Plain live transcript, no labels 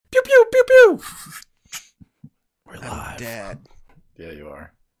pew, pew. We're I'm live. dead Yeah, you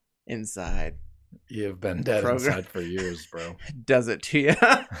are. inside. You've been dead Program. inside for years, bro. Does it to you?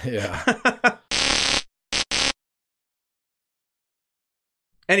 Yeah.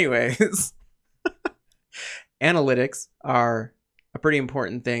 Anyways, analytics are a pretty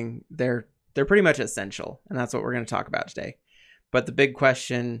important thing. They're pretty much essential, and that's what we're going to talk about today. But the big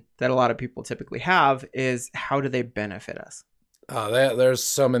question that a lot of people typically have is, how do they benefit us? There's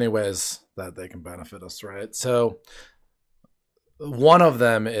so many ways that they can benefit us, right? So one of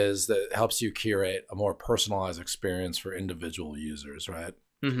them is that it helps you curate a more personalized experience for individual users, right?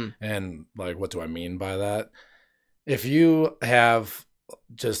 Mm-hmm. And like, what do I mean by that? If you have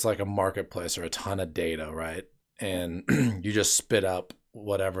just like a marketplace or a ton of data, right? And you just spit up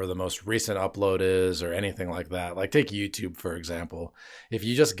whatever the most recent upload is or anything like that. Like take YouTube, for example. If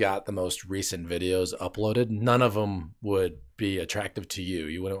you just got the most recent videos uploaded, none of them would be attractive to you.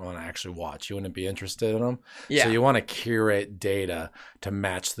 You wouldn't want to actually watch. You wouldn't be interested in them. Yeah. So you want to curate data to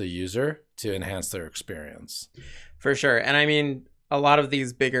match the user to enhance their experience. For sure. And I mean, a lot of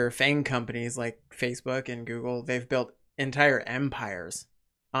these bigger FANG companies like Facebook and Google, they've built entire empires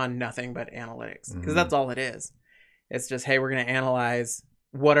on nothing but analytics, because that's all it is. It's just, hey, we're going to analyze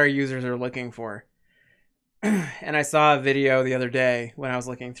what our users are looking for. And I saw a video the other day when I was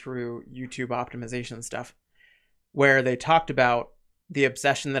looking through YouTube optimization stuff where they talked about the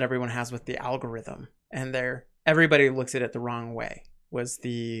obsession that everyone has with the algorithm, and everybody looks at it the wrong way, was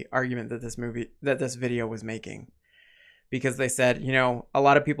the argument that this video was making. Because they said, a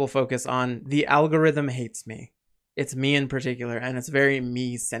lot of people focus on the algorithm hates me. It's me in particular, and it's very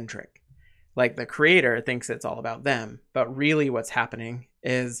me-centric. Like the creator thinks it's all about them, but really what's happening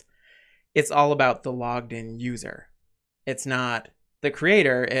is it's all about the logged in user. It's not the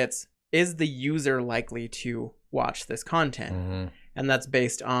creator, is the user likely to watch this content? Mm-hmm. And that's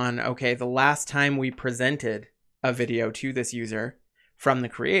based on, okay, the last time we presented a video to this user from the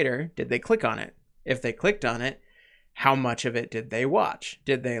creator, did they click on it? If they clicked on it, how much of it did they watch?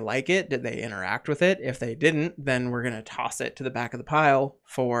 Did they like it? Did they interact with it? If they didn't, then we're going to toss it to the back of the pile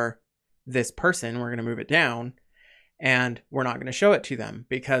for this person. We're going to move it down, and we're not going to show it to them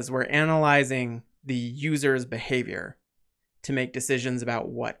because we're analyzing the user's behavior to make decisions about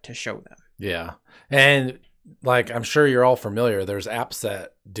what to show them. Yeah. And like, I'm sure you're all familiar. There's apps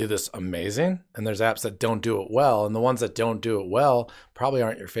that do this amazing, and there's apps that don't do it well. And the ones that don't do it well probably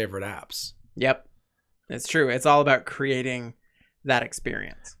aren't your favorite apps. Yep. It's true. It's all about creating that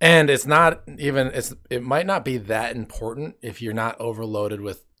experience. And it's not even, it might not be that important if you're not overloaded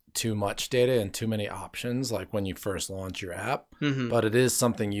with too much data and too many options, like when you first launch your app, but it is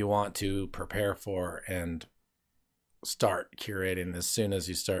something you want to prepare for and start curating as soon as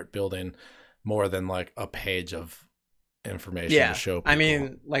you start building more than like a page of information to show people. I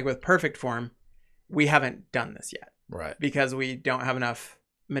mean, like with Perfect Form, we haven't done this yet. Right. Because we don't have enough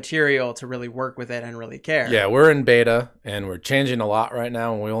material to really work with it and really care. Yeah, we're in beta and we're changing a lot right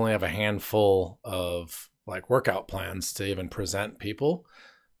now, and we only have a handful of like workout plans to even present people.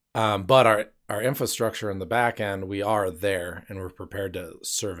 But our infrastructure in the back end, we are there and we're prepared to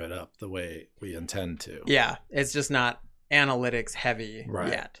serve it up the way we intend to. Yeah, it's just not analytics heavy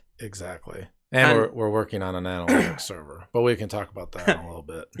yet. Exactly. And we're working on an analytics server, but we can talk about that in a little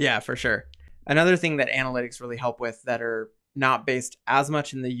bit. Yeah, for sure. Another thing that analytics really help with that are not based as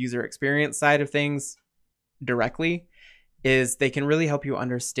much in the user experience side of things directly is they can really help you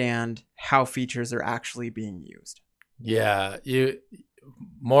understand how features are actually being used. Yeah,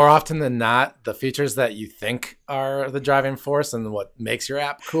 more often than not, the features that you think are the driving force and what makes your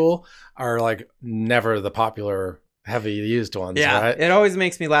app cool are like never the popular, heavy used ones, right? It always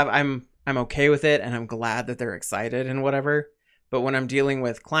makes me laugh. I'm okay with it, and I'm glad that they're excited and whatever. But when I'm dealing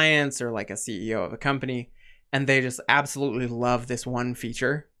with clients or like a CEO of a company, and they just absolutely love this one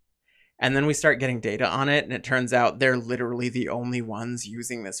feature, and then we start getting data on it, and it turns out they're literally the only ones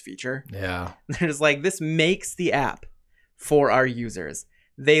using this feature. Yeah. They're just like, this makes the app for our users.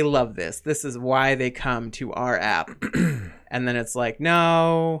 They love this. This is why they come to our app. And then it's like,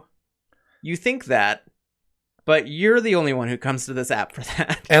 no, you think that, but you're the only one who comes to this app for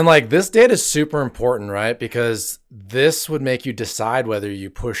that. And like this data is super important, right? Because this would make you decide whether you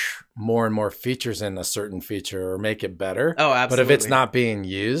push more and more features in a certain feature or make it better. Oh, absolutely. But if it's not being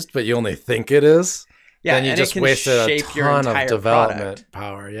used, but you only think it is, then you just wasted a ton of development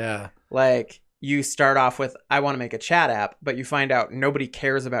power. Yeah. Like you start off with, I want to make a chat app, but you find out nobody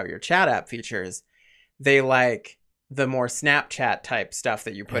cares about your chat app features. They like the more Snapchat type stuff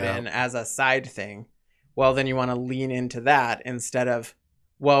that you put in as a side thing. Well, then you want to lean into that instead of,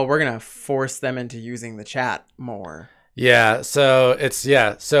 well, we're going to force them into using the chat more. Yeah, so it's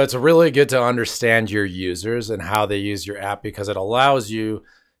really good to understand your users and how they use your app because it allows you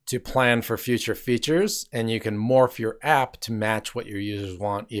to plan for future features and you can morph your app to match what your users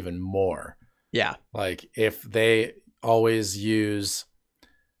want even more. Yeah. Like if they always use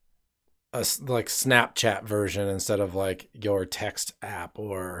a like Snapchat version instead of like your text app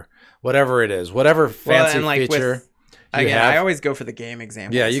or whatever it is, whatever fancy feature. I always go for the game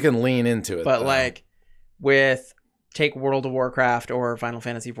examples. Yeah, you can lean into it. But like with take World of Warcraft or Final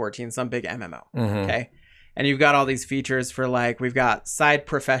Fantasy 14, some big MMO. Okay. And you've got all these features for like, we've got side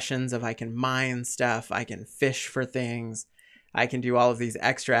professions of I can mine stuff, I can fish for things, I can do all of these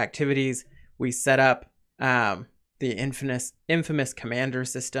extra activities. We set up the infamous commander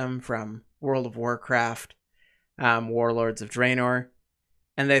system from World of Warcraft, Warlords of Draenor.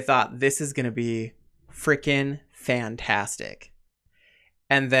 And they thought this is going to be freaking fantastic.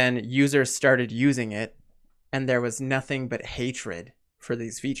 And then users started using it. And there was nothing but hatred for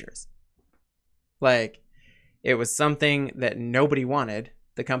these features. Like, it was something that nobody wanted.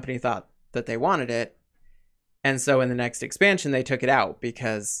 The company thought that they wanted it. And so in the next expansion, they took it out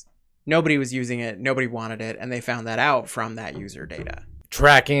because nobody was using it, nobody wanted it, and they found that out from that user data.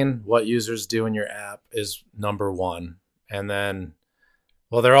 Tracking what users do in your app is number one. And then,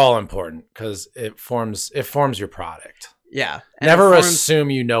 well, they're all important because it forms your product. Yeah. Never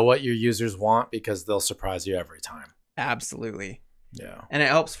assume you know what your users want because they'll surprise you every time. Absolutely. Yeah. And it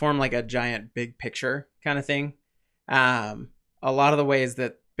helps form like a giant big picture kind of thing. A lot of the ways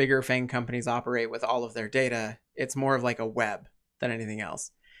that bigger FANG companies operate with all of their data, it's more of like a web than anything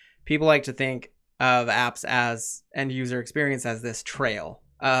else. People like to think of apps as end user experience as this trail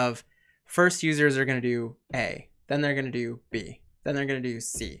of first users are going to do A, then they're going to do B, then they're going to do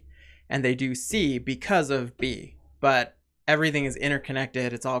C. And they do C because of B. But everything is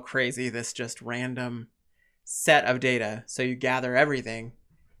interconnected. It's all crazy. This just random set of data. So you gather everything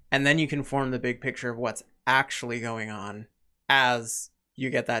and then you can form the big picture of what's actually going on as you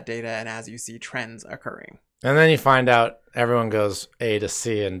get that data and as you see trends occurring. And then you find out everyone goes A to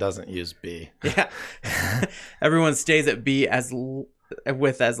C and doesn't use B. Yeah. Everyone stays at B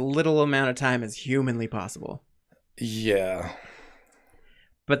with as little amount of time as humanly possible. Yeah.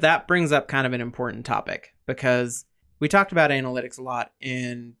 But that brings up kind of an important topic because we talked about analytics a lot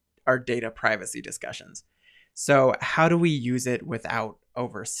in our data privacy discussions. So how do we use it without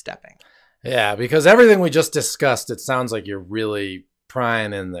overstepping? Yeah, because everything we just discussed, it sounds like you're really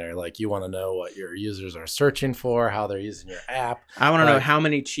prying in there. Like you want to know what your users are searching for, how they're using your app. I want to know how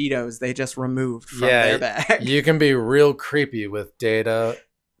many Cheetos they just removed from their bag. You can be real creepy with data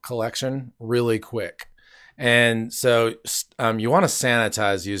collection really quick. And so you want to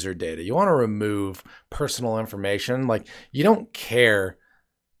sanitize user data. You want to remove personal information. Like you don't care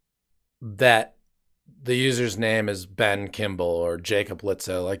that the user's name is Ben Kimball or Jacob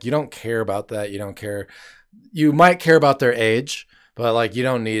Litzo. Like you don't care about that. You don't care. You might care about their age, but like you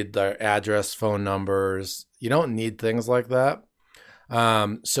don't need their address, phone numbers. You don't need things like that.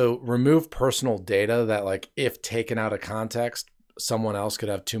 So remove personal data that like if taken out of context, someone else could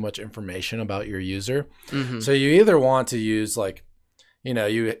have too much information about your user. Mm-hmm. So you either want to use like,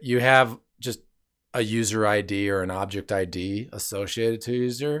 you have just a user ID or an object ID associated to a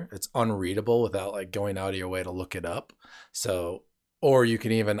user. It's unreadable without like going out of your way to look it up. So, or you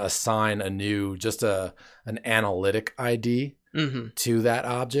can even assign an analytic ID to that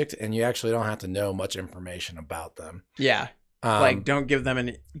object, and you actually don't have to know much information about them. Yeah. Like don't give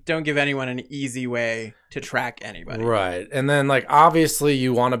anyone an easy way to track anybody. Right. And then like obviously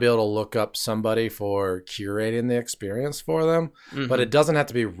you want to be able to look up somebody for curating the experience for them, but it doesn't have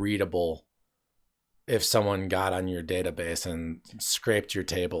to be readable if someone got on your database and scraped your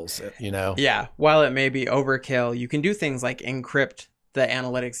tables, Yeah. While it may be overkill, you can do things like encrypt the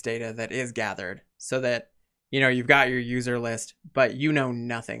analytics data that is gathered so that you've got your user list, but you know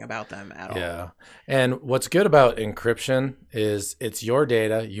nothing about them at all. Yeah. And what's good about encryption is it's your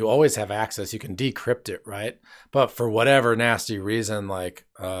data. You always have access. You can decrypt it, right? But for whatever nasty reason, like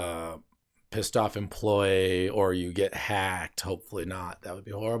pissed off employee or you get hacked, hopefully not. That would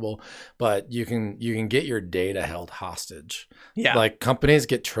be horrible. But you can get your data held hostage. Yeah. Like companies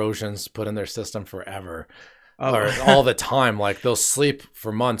get Trojans put in their system forever. Or all the time, like they'll sleep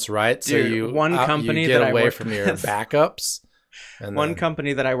for months, right? Dude, so one company you get that away I worked from your with, backups. And one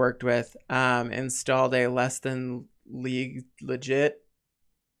company that I worked with installed a less than legit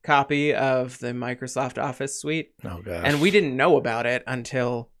copy of the Microsoft Office suite. Oh gosh! And we didn't know about it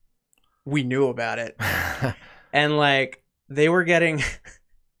until we knew about it. And like they were getting,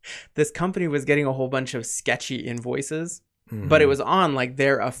 this company was getting a whole bunch of sketchy invoices, but it was on like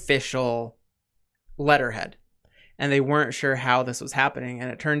their official letterhead. and they weren't sure how this was happening.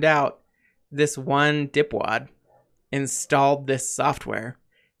 And it turned out this one dipwad installed this software.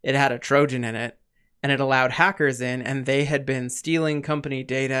 It had a Trojan in it, and it allowed hackers in, and they had been stealing company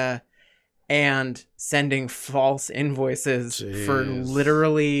data and sending false invoices for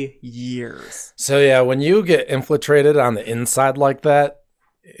literally years. So yeah, when you get infiltrated on the inside like that,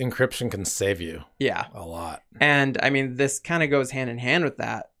 encryption can save you. Yeah. A lot. And I mean, this kind of goes hand in hand with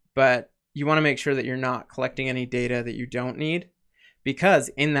that, but you want to make sure that you're not collecting any data that you don't need, because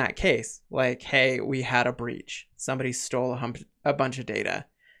in that case, like, hey, we had a breach. Somebody stole a bunch of data.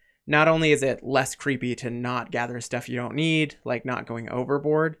 Not only is it less creepy to not gather stuff you don't need, like not going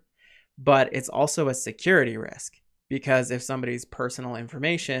overboard, but it's also a security risk, because if somebody's personal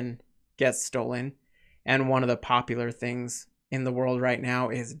information gets stolen, and one of the popular things in the world right now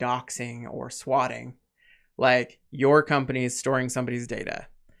is doxing or swatting, like your company is storing somebody's data,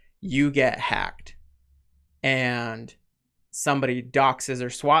 you get hacked, and somebody doxes or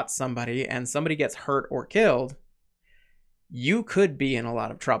swats somebody, and somebody gets hurt or killed, you could be in a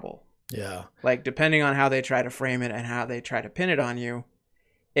lot of trouble. Yeah. Like, depending on how they try to frame it and how they try to pin it on you,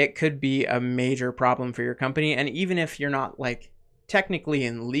 it could be a major problem for your company. And even if you're not like technically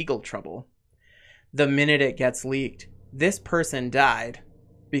in legal trouble, the minute it gets leaked, this person died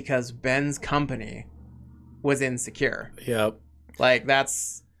because Ben's company was insecure. Yep. Like,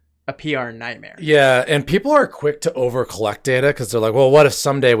 that's a PR nightmare. Yeah, and people are quick to over collect data because they're like, well, what if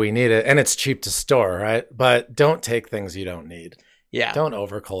someday we need it? And it's cheap to store, right? But don't take things you don't need. Yeah. Don't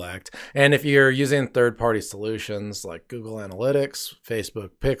over collect. And if you're using third-party solutions like Google Analytics, Facebook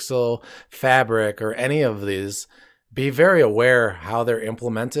Pixel, Fabric, or any of these, be very aware how they're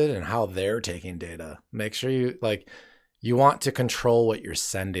implemented and how they're taking data. Make sure you want to control what you're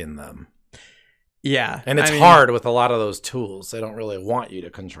sending them. Yeah. And it's hard with a lot of those tools. They don't really want you to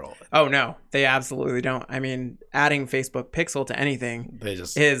control it. Oh, no. They absolutely don't. I mean, adding Facebook Pixel to anything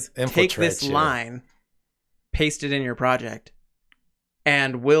is take this line, paste it in your project,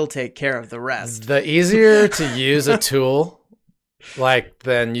 and we'll take care of the rest. The easier to use a tool,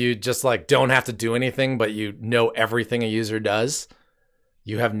 then you just don't have to do anything, but you know everything a user does.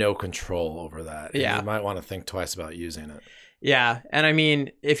 You have no control over that. Yeah. And you might want to think twice about using it. Yeah. And I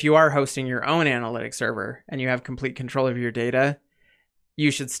mean, if you are hosting your own analytics server and you have complete control of your data, you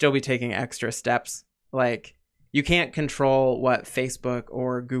should still be taking extra steps. Like, you can't control what Facebook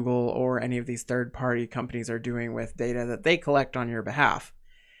or Google or any of these third-party companies are doing with data that they collect on your behalf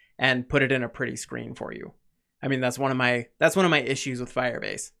and put it in a pretty screen for you. I mean, that's one of my issues with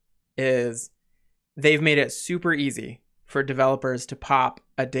Firebase, is they've made it super easy for developers to pop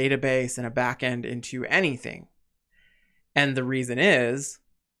a database and a backend into anything. And the reason is,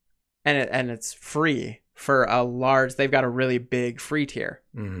 and it's free for they've got a really big free tier.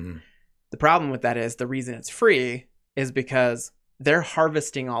 Mm-hmm. The problem with that is, the reason it's free is because they're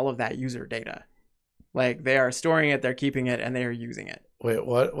harvesting all of that user data. Like, they are storing it, they're keeping it, and they are using it. Wait,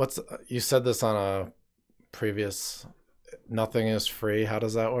 you said this on a previous, nothing is free. How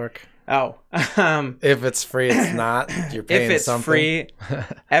does that work? Oh, if it's free, it's not. You're paying if it's something. Free,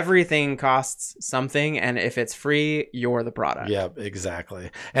 everything costs something. And if it's free, you're the product. Yep,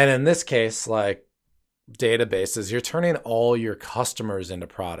 exactly. And in this case, databases, you're turning all your customers into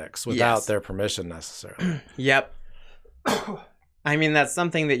products without their permission necessarily. Yep. I mean, that's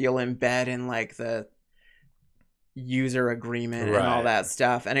something that you'll embed in the user agreement and all that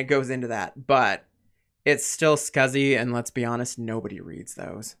stuff, and it goes into that, but it's still scuzzy, and let's be honest, nobody reads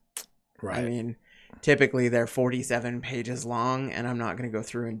those. Right. I mean, typically they're 47 pages long, and I'm not going to go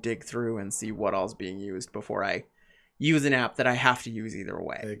through and dig through and see what all's being used before I use an app that I have to use either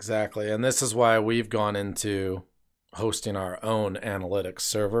way. Exactly. And this is why we've gone into hosting our own analytics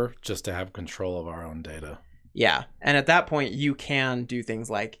server, just to have control of our own data. Yeah. And at that point, you can do things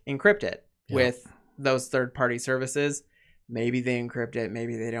like encrypt it with those third-party services. Maybe they encrypt it,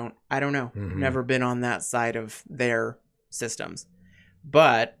 maybe they don't. I don't know. Mm-hmm. Never been on that side of their systems.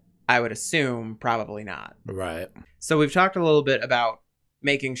 But I would assume probably not. Right. So we've talked a little bit about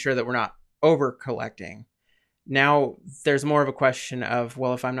making sure that we're not over-collecting. Now there's more of a question of,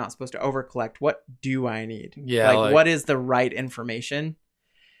 well, if I'm not supposed to over-collect, what do I need? Yeah. What is the right information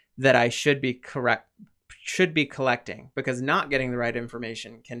that I should be collecting? Because not getting the right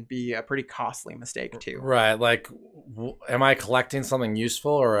information can be a pretty costly mistake too. Right. Am I collecting something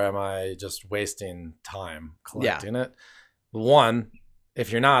useful, or am I just wasting time collecting it? One,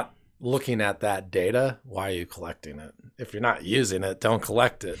 if you're not looking at that data, why are you collecting it? If you're not using it, don't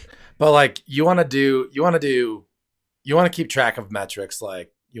collect it. But you want to keep track of metrics.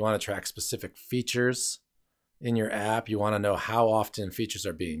 You want to track specific features in your app. You want to know how often features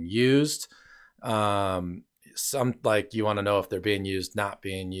are being used. some, like, you want to know if they're being used, not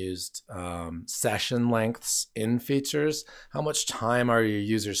being used, session lengths in features. How much time are your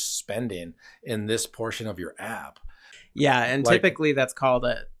users spending in this portion of your app? Yeah, and Like- typically that's called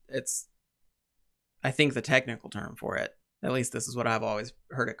I think the technical term for it, at least this is what I've always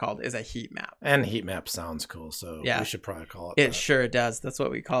heard it called, is a heat map. And heat map sounds cool, so Yeah. we should probably call it It that. sure does. That's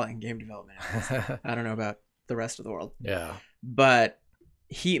what we call it in game development. I don't know about the rest of the world. Yeah. But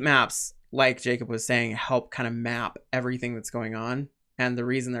heat maps, like Jacob was saying, help kind of map everything that's going on. And the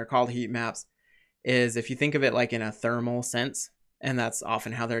reason they're called heat maps is if you think of it like in a thermal sense, and that's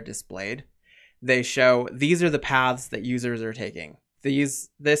often how they're displayed, they show these are the paths that users are taking.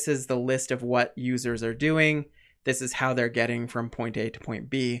 This is the list of what users are doing. This is how they're getting from point A to point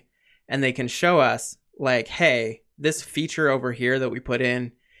B. And they can show us like, hey, this feature over here that we put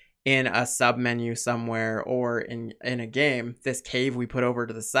in a sub menu somewhere, or in a game, this cave we put over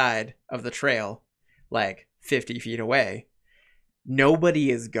to the side of the trail, like 50 feet away,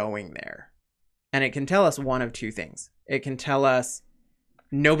 nobody is going there. And it can tell us one of two things. It can tell us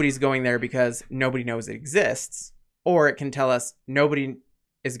nobody's going there because nobody knows it exists, or it can tell us nobody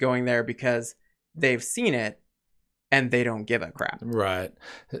is going there because they've seen it and they don't give a crap. Right.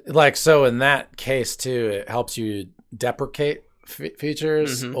 Like, so in that case too, it helps you deprecate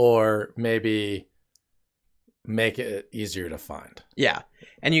features, Mhm. or maybe make it easier to find. Yeah.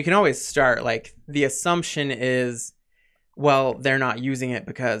 And you can always start, like, the assumption is, well, they're not using it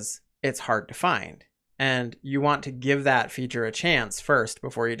because it's hard to find. And you want to give that feature a chance first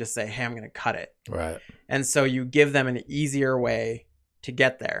before you just say, hey, I'm going to cut it. Right. And so you give them an easier way to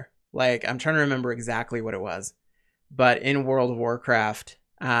get there. Like, I'm trying to remember exactly what it was, but in World of Warcraft,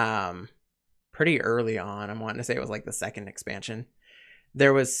 pretty early on, I'm wanting to say it was like the second expansion,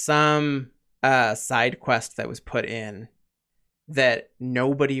 there was some side quest that was put in that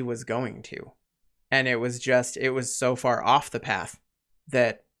nobody was going to. And it was so far off the path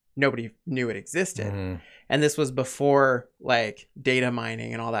that nobody knew it existed. Mhm. And this was before like data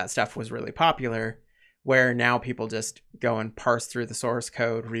mining and all that stuff was really popular, where now people just go and parse through the source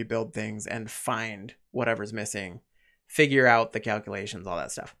code, rebuild things, and find whatever's missing, figure out the calculations, all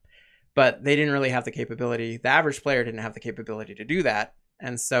that stuff. But they didn't really have the capability. The average player didn't have the capability to do that.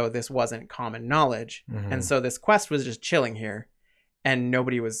 And so this wasn't common knowledge. Mhm. And so this quest was just chilling here and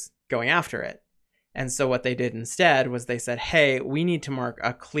nobody was going after it. And so what they did instead was they said, hey, we need to mark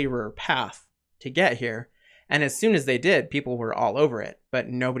a clearer path to get here. And as soon as they did, people were all over it, but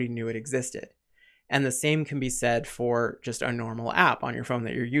nobody knew it existed. And the same can be said for just a normal app on your phone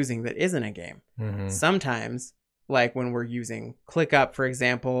that you're using that isn't a game. Mhm. Sometimes, like when we're using ClickUp, for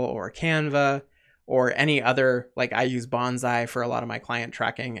example, or Canva, or any other, like I use Bonsai for a lot of my client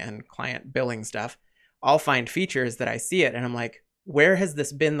tracking and client billing stuff, I'll find features that I see it and I'm like, where has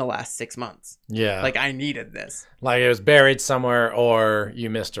this been the last 6 months? Yeah. Like, I needed this. Like it was buried somewhere, or you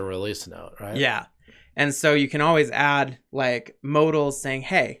missed a release note, right? Yeah. And so you can always add like modals saying,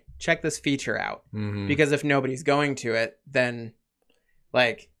 hey, check this feature out. Mhm. Because if nobody's going to it, then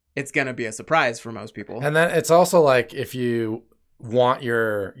like it's going to be a surprise for most people. And then it's also like, if you want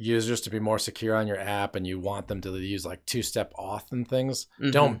your users to be more secure on your app and you want them to use like two-step auth and things,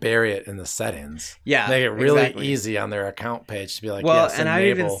 Mhm. don't bury it in the settings. Yeah. Make it really exactly. easy on their account page to be like, Well, yes, and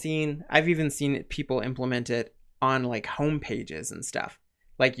enable. I've even seen people implement it on like home pages and stuff.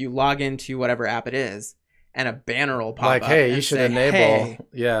 Like you log into whatever app it is and a banner will pop like, up. hey, you and should say, enable. "Hey,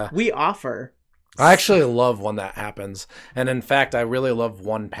 Yeah. we offer." I actually love when that happens. And in fact, I really love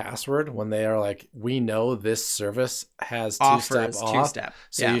 1Password when they are like, we know this service has two-step offers auth, two-step.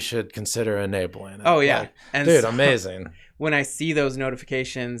 so Yeah. you should consider enabling it. Oh yeah. Like, And dude, so amazing. when I see those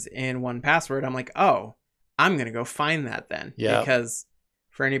notifications in 1Password, I'm like, oh, I'm going to go find that then. Yeah. Because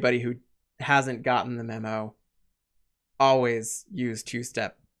for anybody who hasn't gotten the memo, always use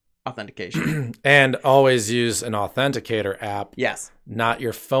two-step authentication. And always use an authenticator app, Yes. not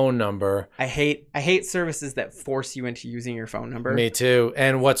your phone number. I hate services that force you into using your phone number. Me too.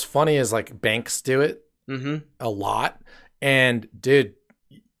 And what's funny is like banks do it Mm-hmm. a lot. And dude,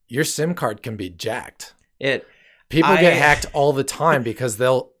 your SIM card can be jacked. People get hacked all the time because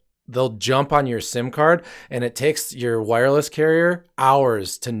they'll jump on your SIM card, and it takes your wireless carrier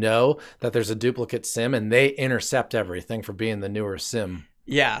hours to know that there's a duplicate SIM, and they intercept everything for being the newer SIM.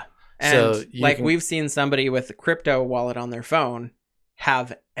 Yeah. And So you like can- we've seen somebody with a crypto wallet on their phone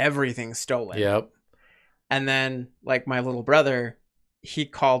have everything stolen. Yep. And then like my little brother, he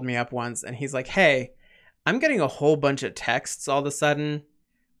called me up once and he's like, hey, I'm getting a whole bunch of texts all of a sudden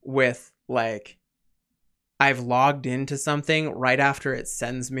with like, I've logged into something right after it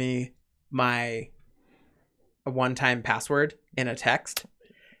sends me my one-time password in a text.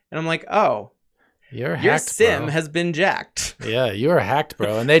 And I'm like, oh, You're Your hacked, SIM bro. has been jacked. Yeah, you are hacked,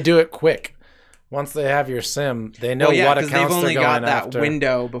 bro. And they do it quick. Once they have your SIM, they know what accounts they've only they're going got that after.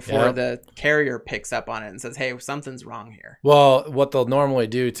 window before Yep. the carrier picks up on it and says, hey, something's wrong here. Well, what they'll normally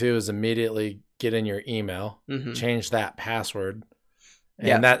do too is immediately get in your email, Mhm. change that password, and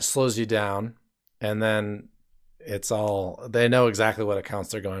Yeah. that slows you down. And then they know exactly what accounts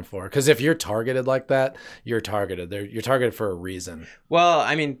they're going for. Because if you're targeted like that, you're targeted. You're targeted for a reason. Well,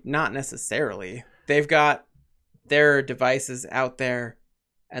 I mean, not necessarily. They've got their devices out there,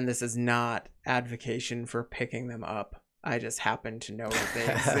 and this is not advocation for picking them up. I just happen to know that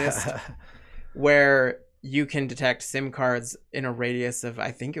they exist, where you can detect SIM cards in a radius of,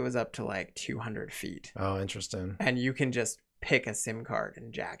 I think it was up to like 200 feet. Oh, interesting. And you can just pick a SIM card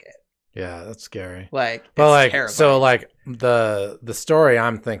and jack it. Yeah, that's scary. Like, But it's like, terrifying. so like the story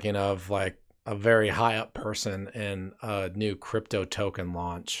I'm thinking of, like a very high up person in a new crypto token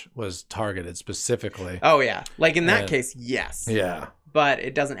launch was targeted specifically. Oh, yeah. Like, in that And- case, yes. Yeah. But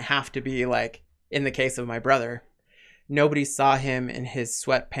it doesn't have to be like, in the case of my brother, nobody saw him in his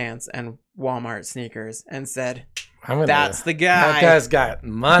sweatpants and Walmart sneakers and said, that's the guy. That guy's got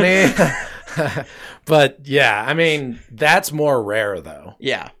money. But yeah, I mean, that's more rare though,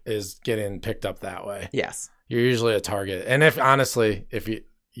 Yeah. is getting picked up that way. Yes. You're usually a target. And if you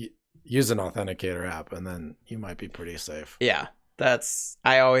use an authenticator app, and then you might be pretty safe. Yeah.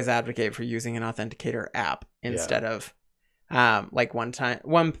 I always advocate for using an authenticator app instead of like one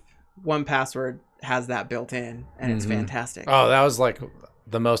password has that built in, and it's Mhm. fantastic. Oh, that was like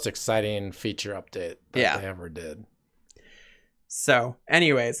the most exciting feature update that Yeah. they ever did. So,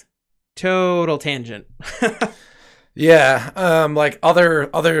 anyways, total tangent. Yeah, like other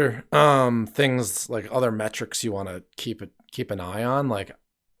things, like other metrics you want to keep an eye on. Like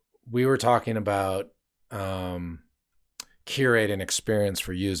we were talking about curating experience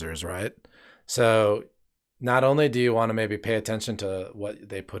for users, right? So not only do you want to maybe pay attention to what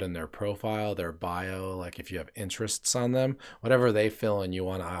they put in their profile, their bio, like if you have interests on them, whatever they fill in, you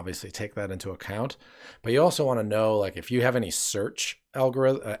want to obviously take that into account. But you also want to know, like if you have any search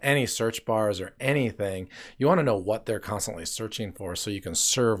algorithm, any search bars or anything, you want to know what they're constantly searching for so you can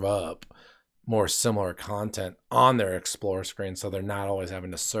serve up more similar content on their explore screen so they're not always having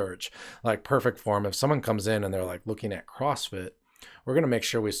to search. Like perfect form, if someone comes in and they're like looking at CrossFit, we're going to make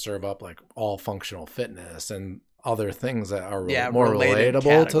sure we serve up like all functional fitness and other things that are more related relatable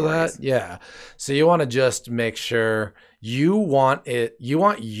to categories. that. Yeah. So you want to just make sure you want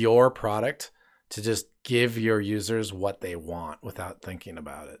your product to just give your users what they want without thinking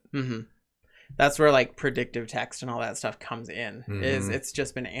about it. Mm-hmm. That's where like predictive text and all that stuff comes in. Is Mhm. it's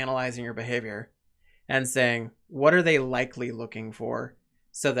just been analyzing your behavior and saying, what are they likely looking for,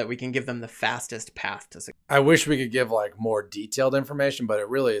 so that we can give them the fastest path to success. I wish we could give like more detailed information, but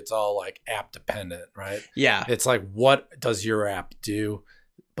it's all like app dependent, right? Yeah. It's like, what does your app do?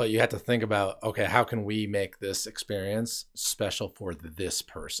 But you have to think about, okay, how can we make this experience special for this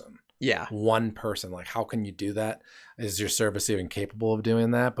person? Yeah. One person, like how can you do that? Is your service even capable of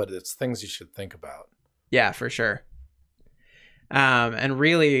doing that? But it's things you should think about. Yeah, for sure. And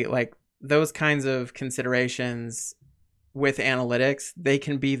really, like those kinds of considerations with analytics, they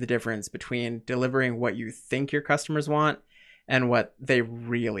can be the difference between delivering what you think your customers want and what they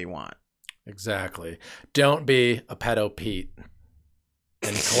really want. Exactly. Don't be a pedo Pete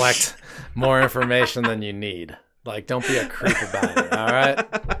and collect more information than you need. Like, don't be a creep about it, all right?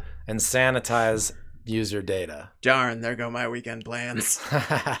 And sanitize user data. Darn, there go my weekend plans.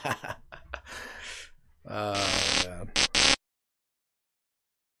 Oh, man.